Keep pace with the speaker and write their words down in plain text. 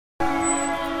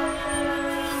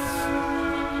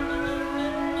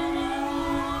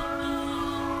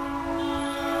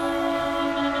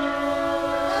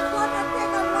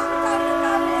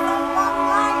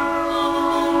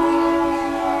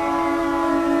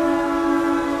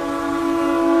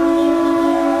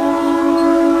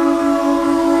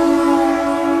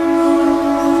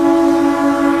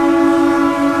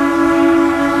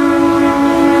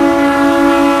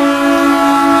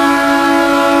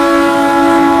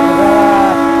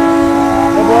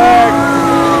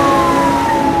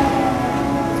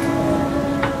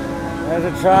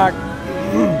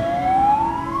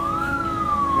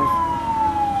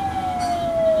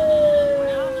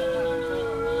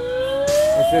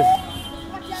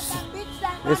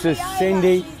This is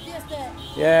Cindy.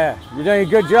 Yeah, you're doing a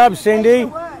good job, Cindy. You're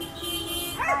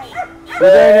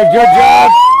doing a good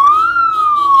job.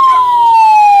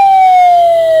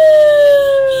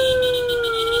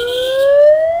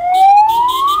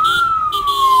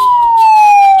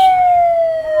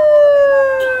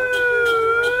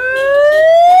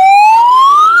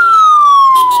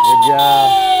 Good job.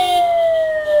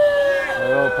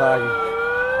 They're all parking.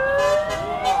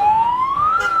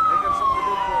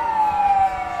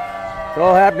 It's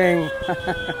all happening.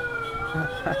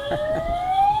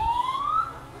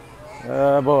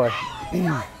 Oh boy.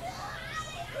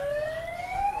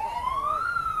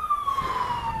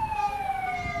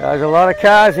 There's a lot of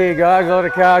cars here, guys. A lot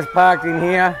of cars parked in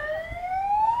here.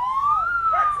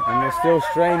 And they're still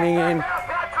streaming in.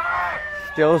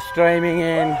 Still streaming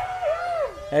in.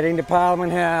 Heading to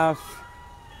Parliament House.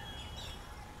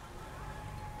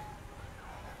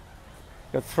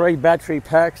 Got 3 battery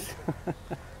packs.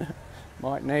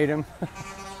 Might need them.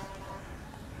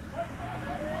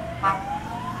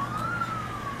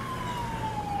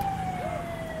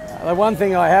 The one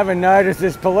thing I haven't noticed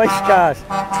is police cars.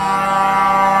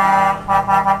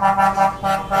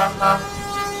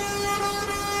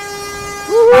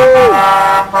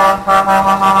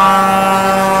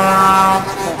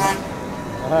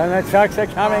 And the trucks are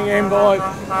coming in, boys.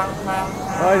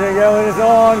 Boys and girls, it's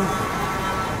on.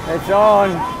 It's on.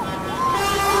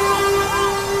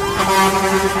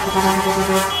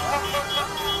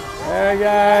 There we go.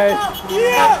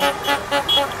 Yeah.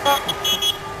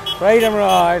 Freedom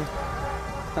ride.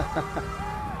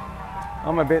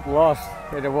 I'm a bit lost.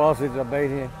 It's been a while since I've been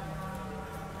here.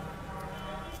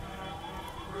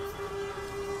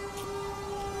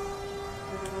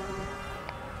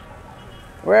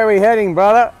 Where are we heading,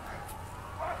 brother?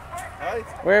 Hey?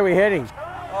 Where are we heading?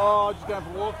 Oh, just going for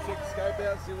a walk, check the scope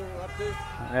out, see what we're up to.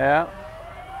 Yeah.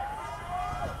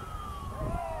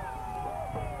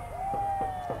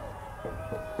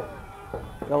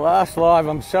 The last live,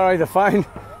 I'm sorry, the phone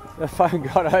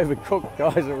got overcooked,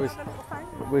 guys. It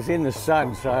was in the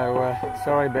sun, so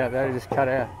sorry about that. It just cut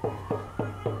out.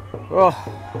 Oh,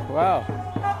 wow.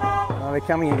 Oh, they're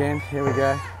coming again. Here we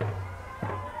go.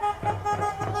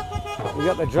 We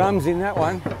got the drums in that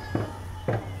one.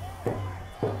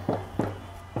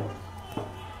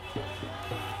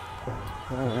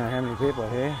 I don't know how many people are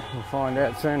here. We'll find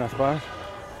out soon, I suppose.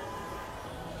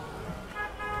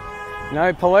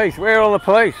 No police. Where are all the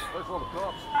police? Where's all the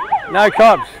cops? No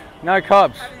cops. No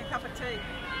cops. Having a cup of tea.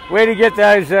 Where do you get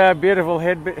those beautiful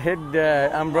head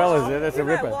umbrellas there? That's a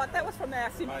ripper. What? That was from our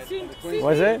Sydney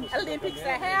Was it? Olympics. So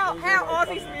how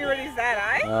Aussie spirit is that,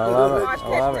 eh? I love it. I've I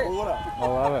love kept it. I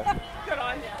love it. Good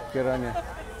on you. Good on you.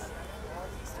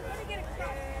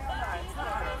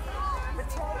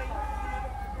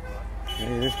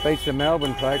 Yeah, this beats the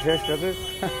Melbourne protest, does it?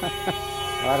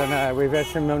 I don't know. We've had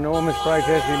some enormous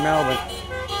protests in Melbourne.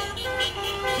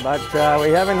 But we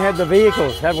haven't had the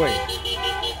vehicles, have we?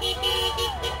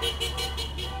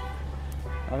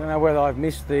 I don't know whether I've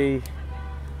missed the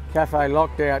cafe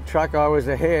locked out truck. I was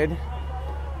ahead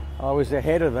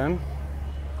of them.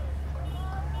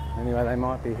 Anyway, they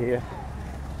might be here.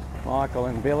 Michael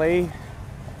and Billy.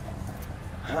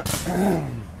 It's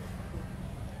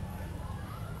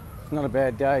not a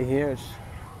bad day here.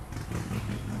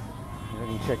 I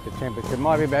can check the temperature. It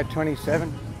might be about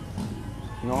 27.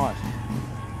 Nice.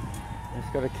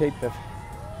 Just got to keep the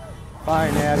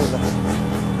phone out of the...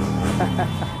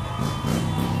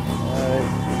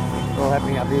 it's all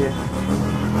happening up here.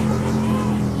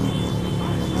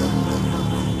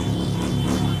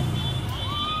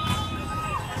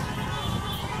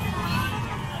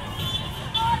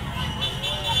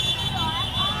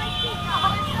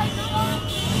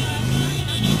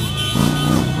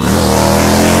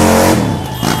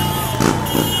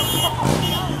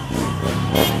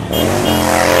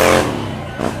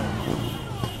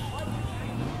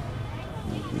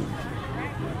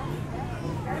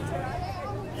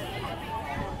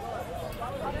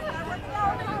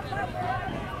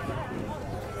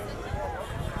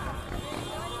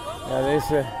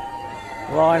 There's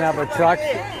a line-up of trucks.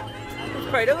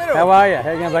 Peter Little. How are you?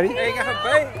 How you going, buddy? How you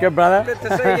going, Pete? Good, brother. Good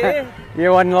to see you.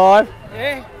 You on live?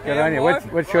 Yeah. Good on you.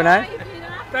 What's your name?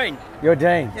 Dean. You're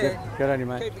Dean. Yeah. Good on you,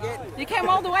 mate. Keep forgetting. You came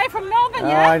all the way from Melbourne, Oh,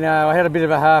 yeah? I know. I had a bit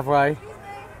of a halfway.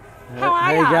 How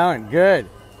are you ya? going? Good.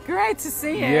 Great to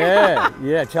see you. Yeah,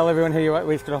 yeah. Tell everyone who you are.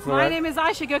 We just got off the My road. name is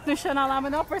Aisha Göknushan. I'm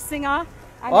an opera singer.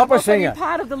 And Opera I'm also singer?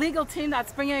 part of the legal team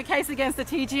that's bringing a case against the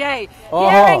TGA. Oh.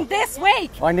 Hearing this week.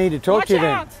 I need to talk Watch to you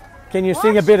then. out. Can you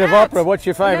sing a Watch bit of out. opera? What's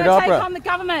your favourite We're gonna opera? Take on the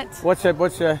government. What's your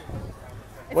It's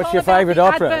all favourite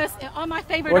about opera? the adverse on my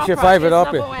favourite What's your opera favourite is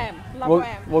opera? Double M. La Well,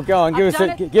 Boheme. well, go on. I've done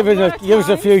it Give a lot us of a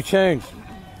times. few tunes.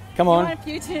 Come You on. want a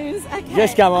few tunes? Okay.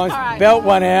 Just come on. All right. Belt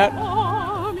one out.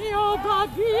 Oh, mio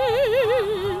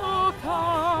bambino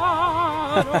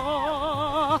caro,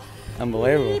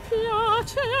 Unbelievable. mi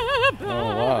piace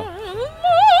wow.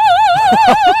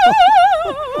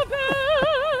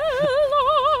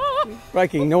 bello,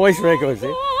 Breaking noise records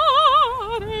here.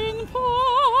 in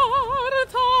porta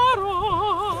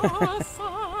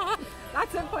rossa.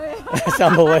 That's it for you. That's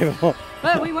unbelievable.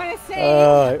 But we want to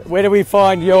sing. Where do we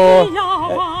find your... We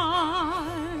are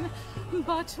one,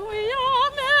 but we are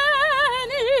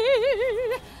many,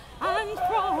 and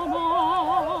from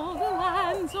all the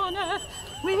lands on earth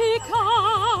we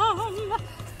come.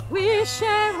 We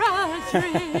share a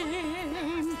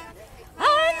dream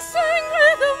and sing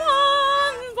with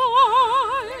one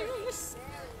voice.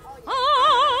 I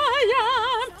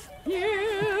am,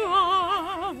 you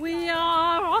are, we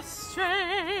are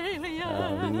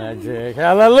Australian. Magic.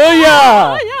 Hallelujah!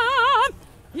 I am,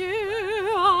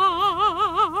 you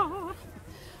are,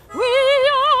 we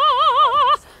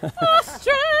are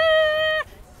Australia.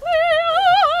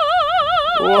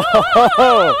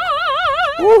 Whoa!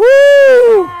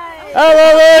 Woohoo!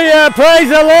 Hallelujah! Praise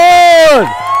the Lord!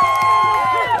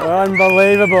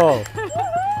 Unbelievable.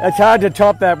 It's hard to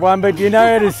top that one, but you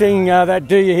know how to sing that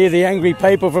Do You Hear the Angry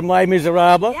People from Les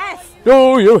Miserables? Yes.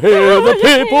 Do you hear the Do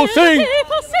you people hear sing? the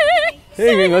people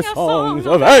Singing the songs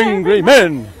of angry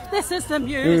men. This is the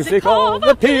Music of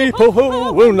the people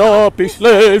who will not be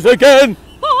slaves again.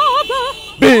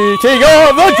 Beating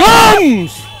of the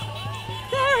drums!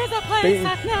 There is a place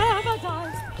that never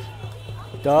dies.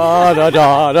 Da da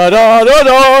da da da da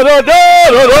da da da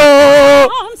da da.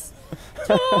 Comes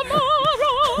tomorrow.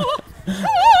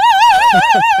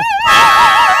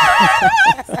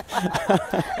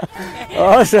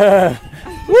 Awesome!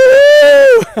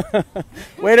 Woo!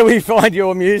 Where do we find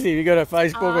your music? You got a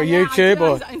Facebook or YouTube I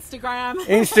or do Instagram.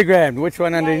 Instagram? Which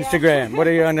one under Yeah. Instagram? What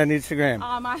are you under Instagram?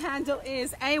 My handle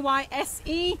is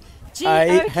AYSE.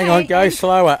 Hang on, go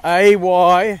slower.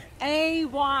 AYSE.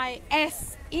 AYSE.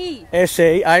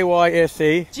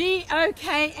 AYSE.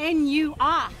 GOKNUR.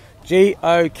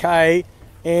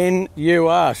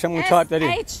 GOKNUR. Someone type that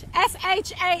in.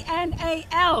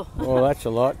 SHANAL. Oh, that's a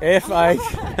lot.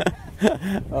 FH.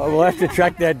 Oh, we'll have to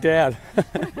track that down.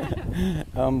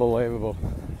 Unbelievable.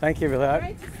 Thank you for that.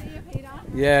 Great to see you, Peter.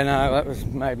 Yeah, no, that was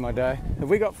made my day. Have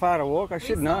we got far to walk? I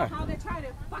should We saw know. how they try to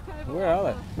fuck over Where are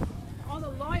they? all the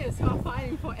lawyers who are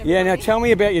fighting for everybody. Yeah, now tell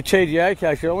me about your TGA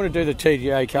case. I want to do the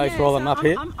TGA case while I'm up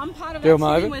here. I'm part of Do a 'em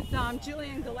over. team with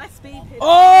Julian Gillespie. Peter.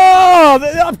 Oh,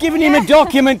 I've given him a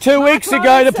document 2 Mark weeks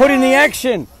ago to put in the Robinson.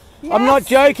 action. I'm not Yes.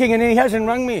 joking, and he hasn't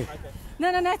rung me. No,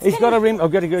 it's He's got gonna- a ring.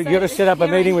 I've got to go. So Got to set up a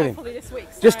hearing meeting with him. hopefully this week,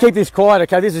 Just so- keep this quiet,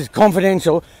 okay? This is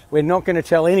confidential. We're not going to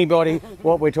tell anybody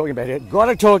what we're talking about here. Got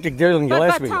to talk to Julian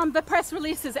Gillespie. But the press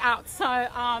release is out, so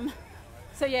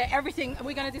yeah, everything.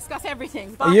 We're going to discuss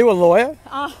everything. But, Are you a lawyer?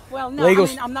 well, no, legal- I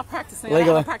mean, I'm not practicing.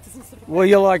 legal- I haven't practiced since the Well,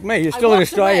 you're like me. You're still an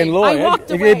walked Australian away. lawyer. I walked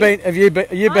Have away. you been? Have you been?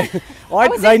 I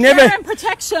was they in never. care and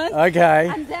protection, Okay.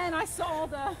 and then I saw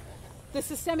the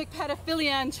systemic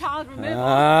pedophilia and child removal.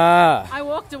 Ah, I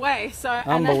walked away, so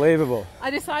and then unbelievable. I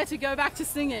decided to go back to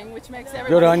singing, which makes everybody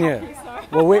Good on you. happy,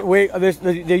 so.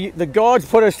 Well, the gods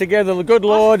put us together. The good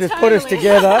Lord has put us totally.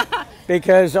 together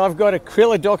because I've got a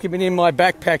Krilla document in my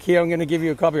backpack here. I'm going to give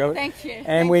you a copy of it. Thank you. And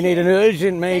Thank we you. need an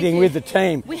urgent meeting you. with the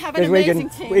team. We have an 'cause amazing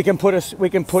team. We can put an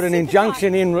Super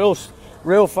injunction fun. in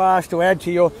real fast to add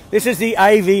to your. This is the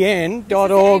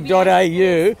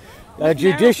avn.org.au. A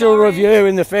judicial Meridori. review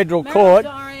in the federal court.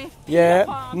 Meridori, Yeah, Peter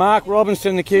Palm, Mark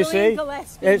Robinson, the Julian QC.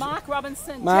 Gillespie, Yes. Mark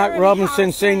Robinson, Mark Jeremy Robinson,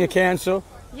 Harrison. Senior Counsel.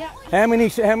 Yeah, How many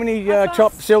That's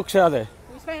chopped us. silks are there?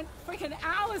 we spent freaking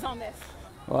hours on this.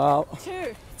 Well,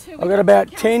 Two. I've got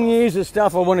about 10 years of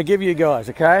stuff I want to give you guys,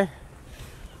 okay?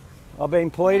 I've been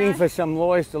pleading Yeah. for some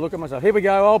lawyers to look at myself. Here we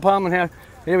go, Old Parliament House.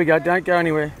 Here we go, don't go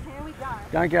anywhere. Here we go.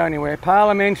 Don't go anywhere.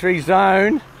 Parliamentary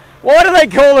zone. Why do they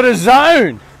call it a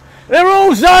zone? They're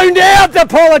all zoned out, the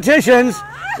politicians.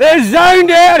 They're zoned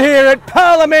out here at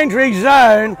Parliamentary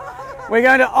Zone. We're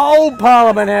going to Old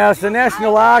Parliament House, the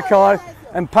National Archive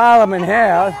and Parliament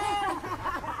House.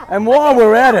 And while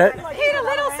we're at it, Peter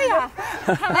Little's here.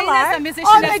 Helena's a musician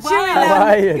I as met you well. in How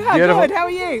are you? Good, Beautiful. good. How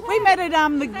are you? We met at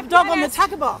the dog on the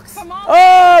tucker box. Come on.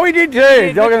 oh, we did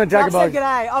too. Dog on the Dog tucker said box.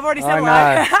 g'day. I've already said I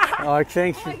hello. know. Oh,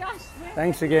 thanks. Oh my gosh.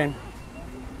 Thanks again.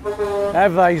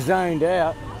 Have they zoned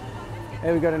out?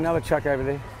 There we've got another chuck over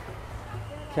there.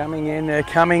 Coming in, they're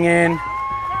coming in.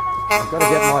 I've got to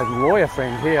get my lawyer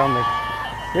friend here on the...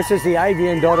 This is the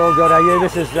avn.org.au.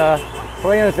 This is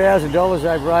 $300,000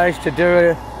 they've raised to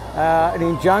do an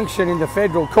injunction in the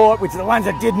federal court, which are the ones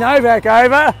that did Novak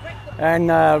over,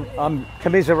 and I'm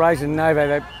commiserating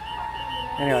Novak.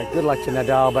 Anyway, good luck to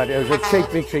Nadal, but it was a cheap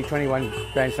victory, 21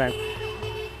 Grand Slam.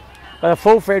 But a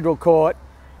full federal court.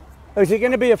 Is it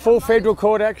going to be a full federal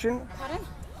court action? Pardon?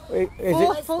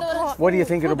 Full court. What do you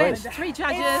think it'll be? 3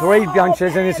 judges. 3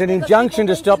 judges, and it's an injunction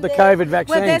to stop the COVID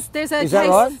vaccine. Well, there's a Is case. that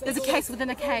right? There's a case within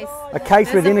a case. A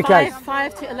case within a case.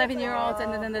 5 to 11-year-olds,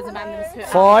 and then there's amendments to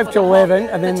 5 to 11,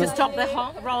 and then to stop the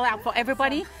rollout for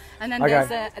everybody. And then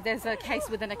there's a case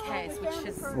within a case, which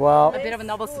is a bit of a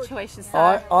novel situation.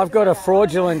 So I've got a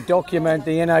fraudulent document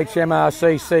the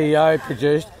NHMRC CEO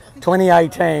produced,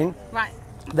 2018. right.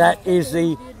 That is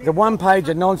the one page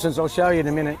of nonsense I'll show you in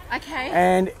a minute. Okay.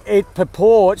 And it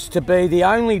purports to be the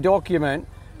only document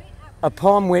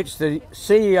upon which the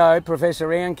CEO,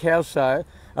 Professor Anne Kelso,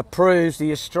 approves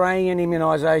the Australian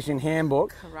Immunisation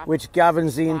Handbook, which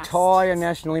governs the entire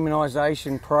national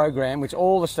immunisation program, which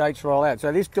all the states roll out.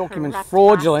 So this document's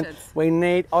fraudulent.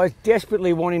 Bastards. I was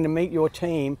desperately wanting to meet your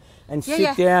team and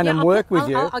sit down and work with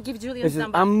you. I'll give Julian's This is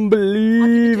number.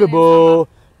 unbelievable.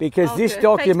 Because this good.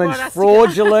 document's Thanks for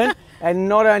asking. fraudulent, and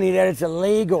not only that, it's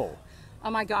illegal,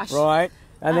 Oh my gosh. right?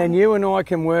 And then you and I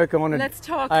can work on Let's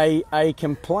talk. a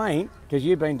complaint, because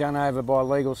you've been done over by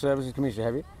Legal Services Commission,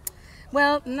 have you?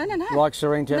 Well, no. Like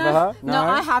Serene Tepaha? No,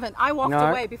 I haven't. I walked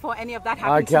away before any of that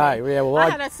happened to Okay, me. yeah, well, I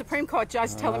had a Supreme Court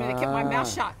judge telling me to keep my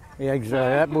mouth shut. Yeah, exactly.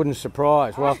 That wouldn't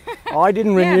surprise. Well, I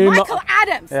didn't renew Michael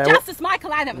Adams. Yeah, Justice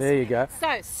Michael Adams. There you go.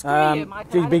 So, screw you,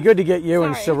 Michael It'd be Adams. good to get you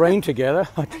and Sorry. Serene together,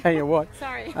 I tell you what.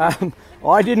 Sorry.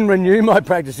 I didn't renew my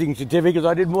practicing certificate because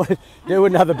I didn't want to do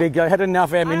another big go. I had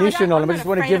enough ammunition on them. I just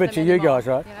want to give it to you guys,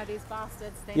 right? You know, these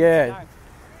bastards. They Yeah. need to know.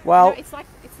 Well, No, it's like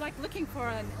looking for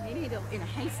a needle in a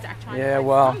haystack trying Yeah, to find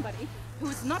well. somebody who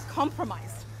is not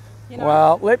compromised. You know?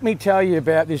 well, let me tell you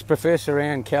about this Professor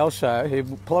Anne Kelso, who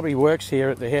probably works here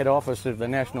at the head office of the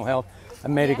National Health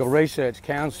and Medical Yes. Research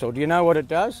Council. Do you know what it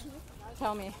does?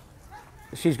 Tell me.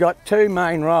 She's got 2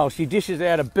 main roles. She dishes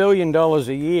out $1 billion a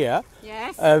year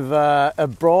Yes.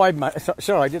 of bribe money.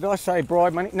 Sorry, did I say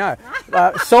bribe money? No.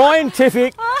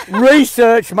 Scientific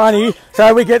research money,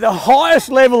 so we get the highest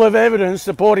level of evidence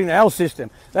supporting the health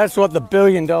system. That's what the $1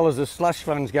 billion of slush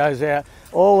funds goes out.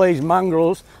 All these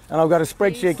mongrels, and I've got a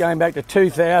spreadsheet going back to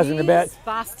 2000, These about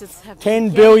bastards have $10 been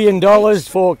billion rich.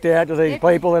 forked out to these They've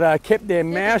people that are kept their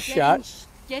They've mouth been shut.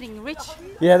 Getting rich.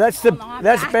 Yeah, that's on our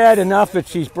that's backs. bad enough that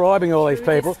she's bribing all these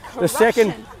people. This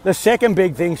The second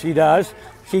big thing she does,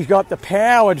 she's got the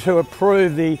power to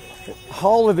approve the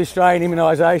whole of the Australian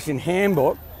Immunisation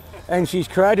Handbook, and she's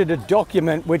created a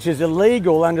document which is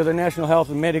illegal under the National Health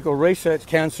and Medical Research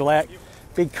Council Act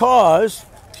because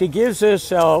she gives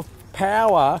herself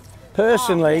power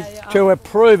personally to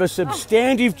approve a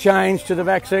substantive change to the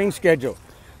vaccine schedule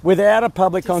without a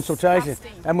public consultation.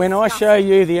 And when I show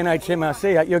you the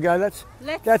NHMRC Act, you'll go, that's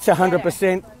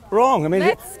 100% wrong. I mean,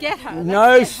 Let's get her.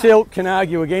 no silk can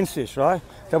argue against this, right?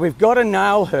 So we've got to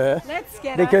nail her Let's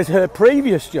get because her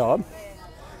previous job,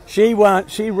 she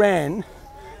ran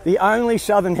the only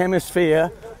Southern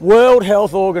Hemisphere World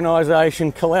Health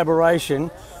Organization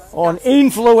collaboration on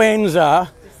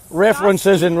influenza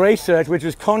references and research, which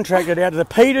was contracted out to the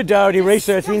Peter Doherty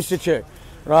Research Institute,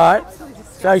 right?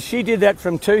 So she did that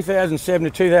from 2007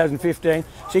 to 2015.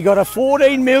 She got a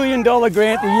 $14 million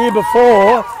grant the year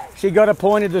before she got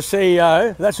appointed the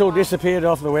CEO. That's all disappeared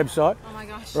off the website. Oh my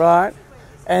gosh. Right?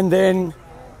 And then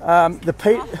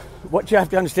what you have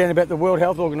to understand about the World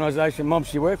Health Organization mob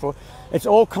she worked for, it's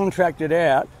all contracted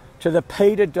out to the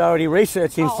Peter Doherty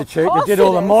Research Institute that did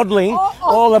all the modelling,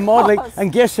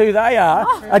 and guess who they are?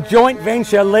 A joint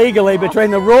venture legally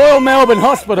between the Royal Melbourne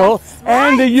Hospital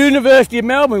and the University of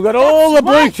Melbourne. We've got all the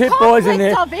blue chip boys in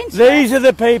there. These are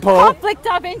the people. Conflict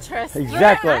of interest.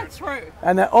 Exactly. Through and through.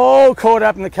 And they're all caught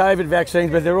up in the COVID vaccines,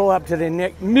 but they're all up to their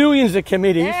neck. Millions of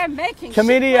committees. They're making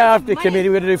Committee shitloads of after money. committee.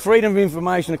 We're going to do freedom of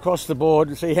information across the board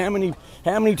and see how many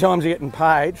times they're getting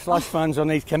paid, slush funds on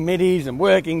these committees and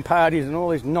working parties and all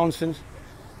this nonsense.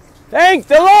 Thank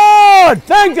the Lord!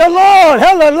 Thank the Lord!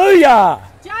 Hallelujah!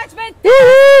 Judgment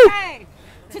Woo-hoo! Day.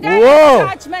 Today Whoa. is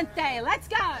Judgment Day. Let's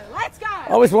go. Let's go.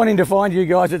 I was wanting to find you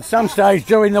guys at some stage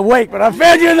during the week, but I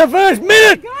found you in the first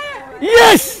minute!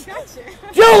 Yes! Gotcha.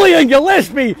 Julian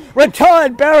Gillespie,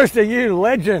 retired barrister, you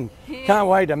legend. Can't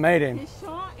wait to meet him. He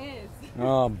sure is.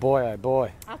 Oh boy, oh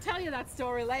boy. I'll tell you that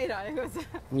story later. It was,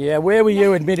 Yeah, where were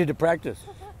you admitted to practice?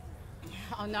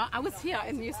 oh no, I was here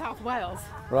in New South Wales.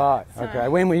 Right, okay.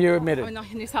 When were you Oh admitted? no,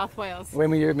 New South Wales. When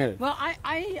were you admitted? Well,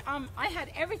 I had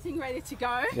everything ready to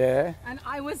go. Yeah. And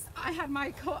I had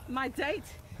my date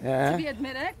Yeah. to be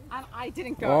admitted, and I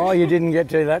didn't go. Oh, you didn't get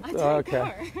to that? I didn't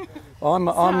Okay. go.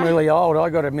 I'm really old. I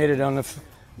got admitted on the...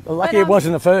 Lucky it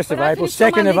wasn't the 1st of I April, finished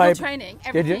all 2nd my of legal April. training,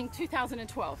 Did you? everything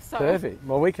 2012. So. Perfect.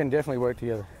 Well, we can definitely work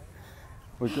together.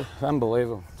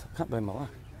 Unbelievable. I can't believe my luck.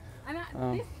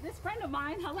 And this friend of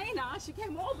mine, Helena, she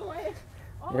came all the way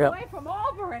from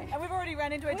Albury. And we've already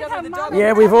run into each other with the dog.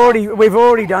 Yeah, we've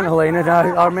already done Helena. No,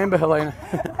 I remember Helena.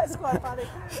 That's quite funny.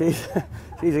 she's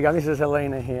a gun. This is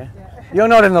Helena here. You're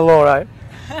not in the law, are you?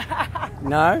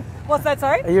 No? What's that,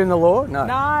 sorry? Are you in the law? No.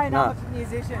 No, I'm a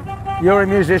musician. You're a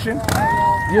musician?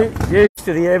 You're used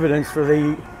to the evidence for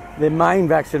the main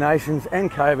vaccinations and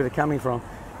COVID are coming from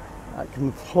a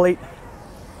complete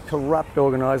corrupt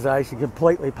organisation,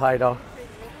 completely paid off.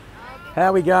 How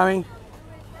are we going?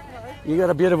 You got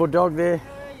a beautiful dog there?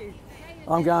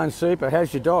 I'm going super.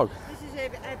 How's your dog? This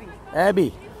is Abby.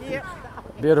 Abby? Yep.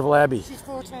 Beautiful Abby. She's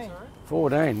 14.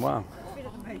 14, wow.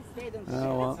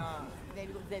 Oh, well.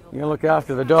 You're going to look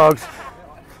after the dogs.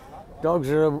 Dogs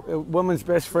are a woman's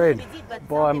best friend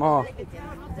by a mile.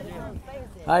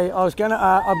 Hey,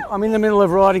 I'm in the middle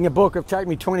of writing a book. It'll take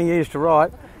me 20 years to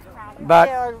write.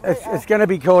 But it's going to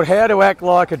be called How to Act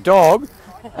Like a Dog.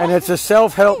 And it's a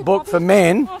self-help book for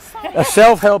men. A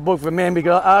self-help book for men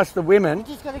because I asked the women. You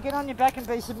just got to get on your back and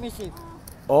be submissive.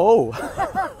 Oh,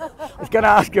 I was going to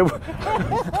ask you.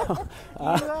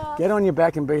 Get on your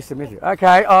back and be submissive.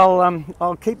 Okay,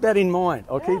 I'll keep that in mind.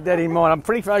 I'm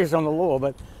pretty focused on the law,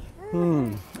 but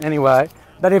anyway.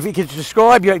 But if you could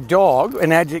describe your dog,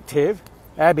 an adjective,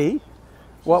 Abby,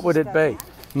 what would it be?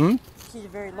 She's a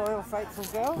very loyal, faithful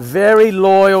girl. Very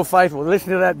loyal, faithful.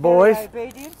 Listen to that, boys. Very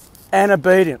obedient. And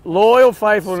obedient. Loyal,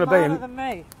 faithful, and Smarter obedient. than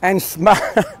me. And smart.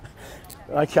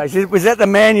 Okay, so was that the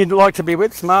man you'd like to be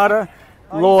with? Smarter,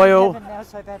 loyal. Now,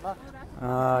 so bad luck.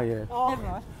 Oh, yeah. Oh, never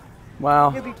mind.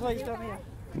 Well, You'll be pleased, don't you?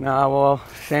 no, well, I'll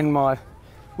send my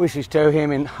wishes to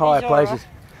him in higher places.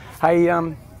 Hey,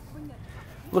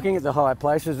 looking at the higher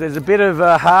places, there's a bit of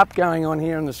harp going on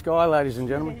here in the sky, ladies and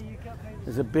gentlemen.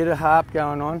 There's a bit of harp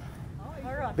going on.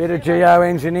 Bit of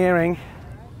geoengineering.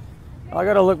 I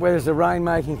got to look where there's a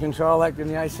Rainmaking Control Act in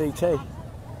the ACT.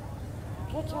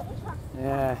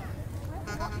 Yeah.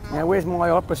 Now, where's my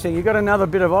opera sing? You got another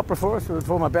bit of opera for us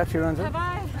before my battery runs out? Do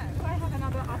I have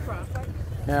another opera?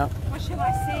 Yeah. What shall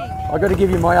I sing? I've got to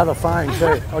give you my other phone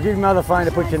too. I'll give you my other phone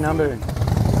to put your number in.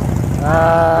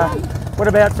 What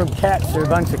about from Cats? A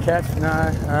bunch of cats?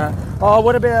 No. Oh,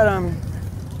 what about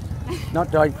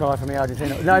not Don't Cry for Me,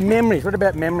 Argentina. No, Memories. What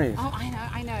about Memories? Oh,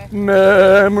 I know.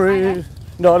 Memories.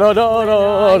 Da da da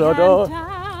da da da.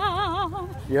 Down,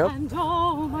 Yep. and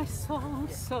all my soul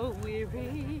so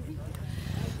weary.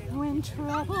 When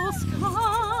troubles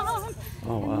come,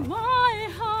 and my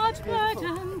heart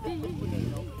burden be,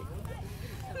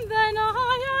 then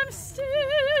I am still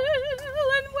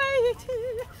and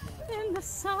waiting in the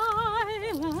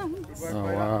silence.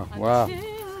 Oh wow!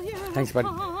 Until you Thanks, buddy.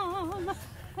 come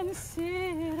and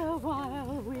sit a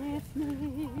while with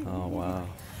me. Oh wow!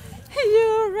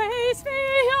 You raise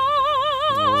me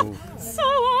up so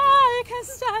I can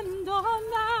stand on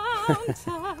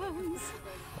mountains.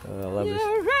 I love You this.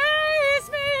 raise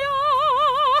me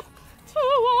up to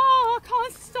walk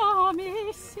on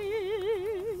stormy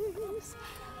seas.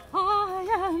 I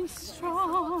am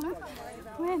strong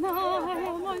when I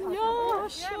am on your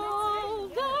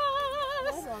shoulders.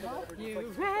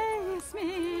 You raise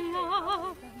me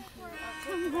up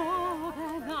to more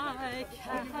than I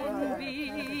can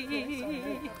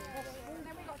be.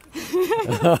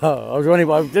 I was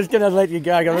wondering, I'm just going to let you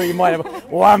go. I thought you might have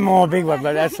one more big one,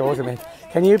 but that's awesome, man.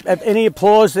 Can you have any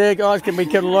applause there, guys? Can we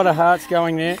get a lot of hearts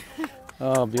going there?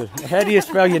 Oh, beautiful. How do you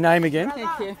spell your name again?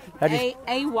 Thank you.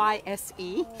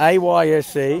 A-Y-S-E.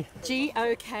 A-Y-S-E.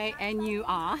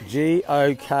 G-O-K-N-U-R.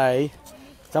 G-O-K.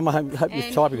 Someone hope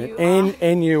you're typing it. N-U-R.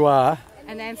 N-N-U-R.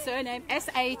 And then surname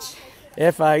S-H.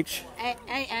 F-H.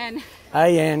 A-N.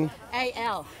 A-N.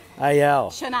 A-L.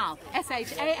 A-L. Chanel.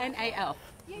 S-H-A-N-A-L.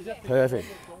 Perfect.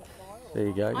 There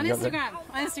you go. On You got that?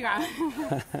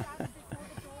 Instagram.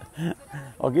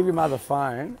 I'll give you my other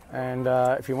phone, and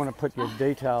if you want to put your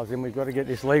details in, we've got to get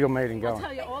this legal meeting I'll going.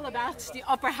 tell you all about the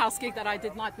opera house gig that I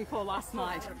did night before last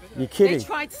night. You're kidding? They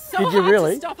tried so Did you hard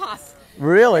really? to stop us.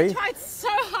 Really? They tried so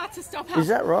hard to stop us. Is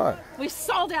that right? We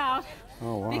sold out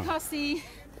because we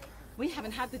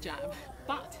haven't had the jab,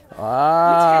 but we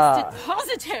tested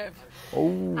positive.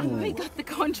 And we got the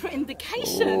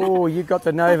contraindication. Oh, you got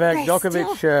the Novak But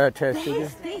Djokovic test, did you?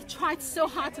 They tried so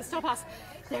hard to stop us.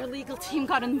 Their legal team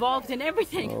got involved in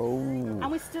everything.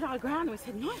 And we stood our ground and we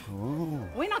said, no,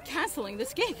 we're not cancelling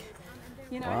this gig.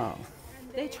 You know,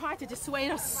 they tried to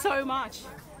dissuade us so much.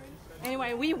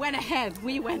 Anyway, we went ahead.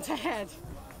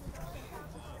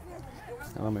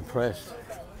 I'm impressed.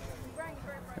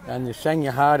 And you sang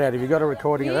your heart out. Have you got a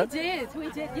recording of that? We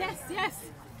did, yes.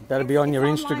 That'll be on your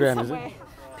It's online Instagram, is it? somewhere.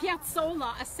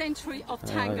 Piazzolla, a century of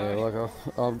Yeah, tango. like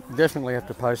I'll definitely have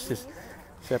to post this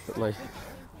separately.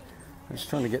 I'm just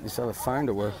trying to get this other phone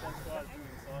to work.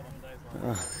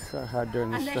 So hard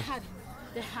doing this And stuff.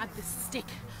 they had this stick,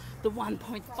 the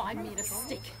 1.5 meter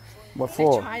stick. What They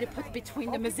for? tried to put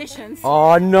between the musicians.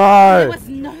 Oh There no! was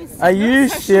no Are you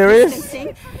social serious?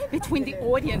 distancing between the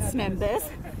audience members.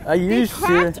 Are you They serious?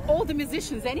 cramped all the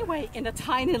musicians anyway in a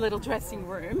tiny little dressing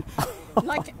room,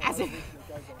 like as if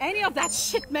any of that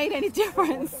shit made any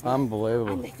difference.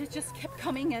 Unbelievable. And they just kept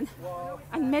coming in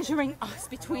and measuring us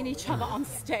between each other on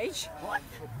stage.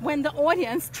 When the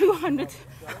audience, 200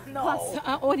 plus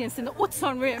audience in the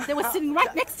Utson room, they were sitting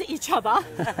right next to each other.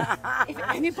 If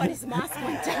anybody's mask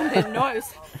went down their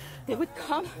nose, they would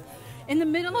come in the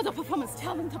middle of the performance,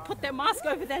 tell them to put their mask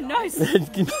over their nose.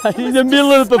 In the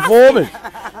middle of the performance.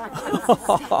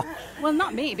 Well,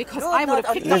 not me, because I would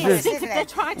have picked up a stick if they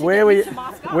tried to Where get were me you? to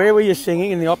mask up. Where were you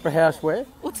singing in the opera house? Where?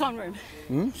 Utson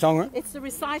room. Song? It's the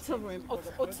recital room,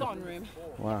 Utson room,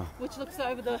 Wow! which looks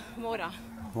over the water.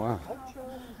 Wow!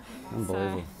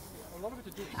 Unbelievable.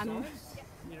 And,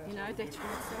 you know, they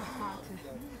tried so hard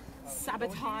to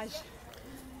sabotage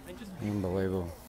Unbelievable.